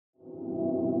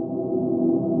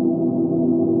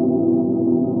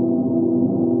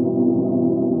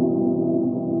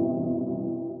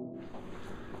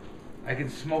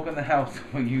smoke in the house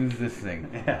when we use this thing.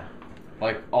 Yeah.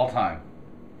 Like all time.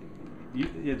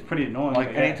 It's pretty annoying. Like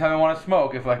anytime I want to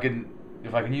smoke, if I can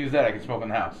use that, I can smoke in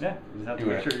the house. Yeah. You just have to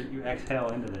make sure you exhale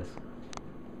into this.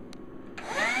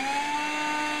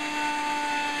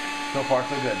 So far,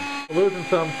 so good. Losing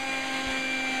some.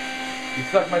 You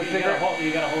suck my cigarette.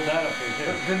 You gotta hold that up for you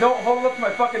too. Then don't hold it up to my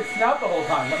fucking snout the whole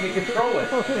time. Let me control it.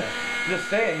 Just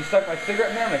saying, you stuck my cigarette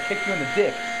in there, I'm gonna kick you in the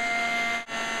dick.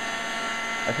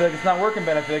 I feel like it's not working,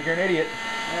 Ben. I feel like you're an idiot.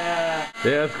 Yeah,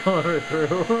 it's going right through.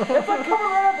 It's like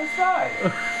coming right out the side.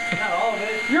 Not all of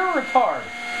it. You're a retard.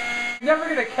 You're never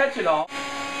gonna catch it all.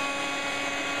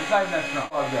 It's not even that strong.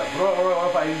 What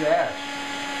if I use ash?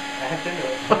 Ash into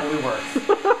it. Totally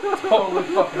works. Totally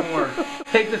fucking works.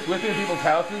 Take this with me to people's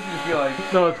houses and just be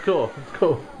like, No, it's cool. It's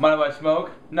cool. mind if I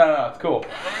smoke? No, it's cool.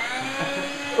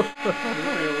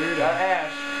 Weird. Got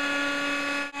ash.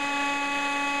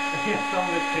 Yeah, some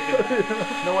of it's kicking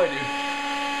out. No way, dude.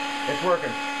 It's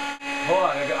working. Hold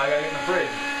on, I gotta get in the fridge.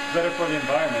 It's better for the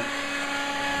environment.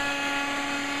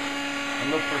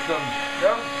 And look for some.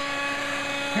 No.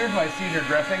 Here's my Caesar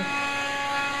dressing.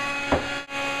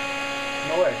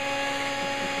 No way.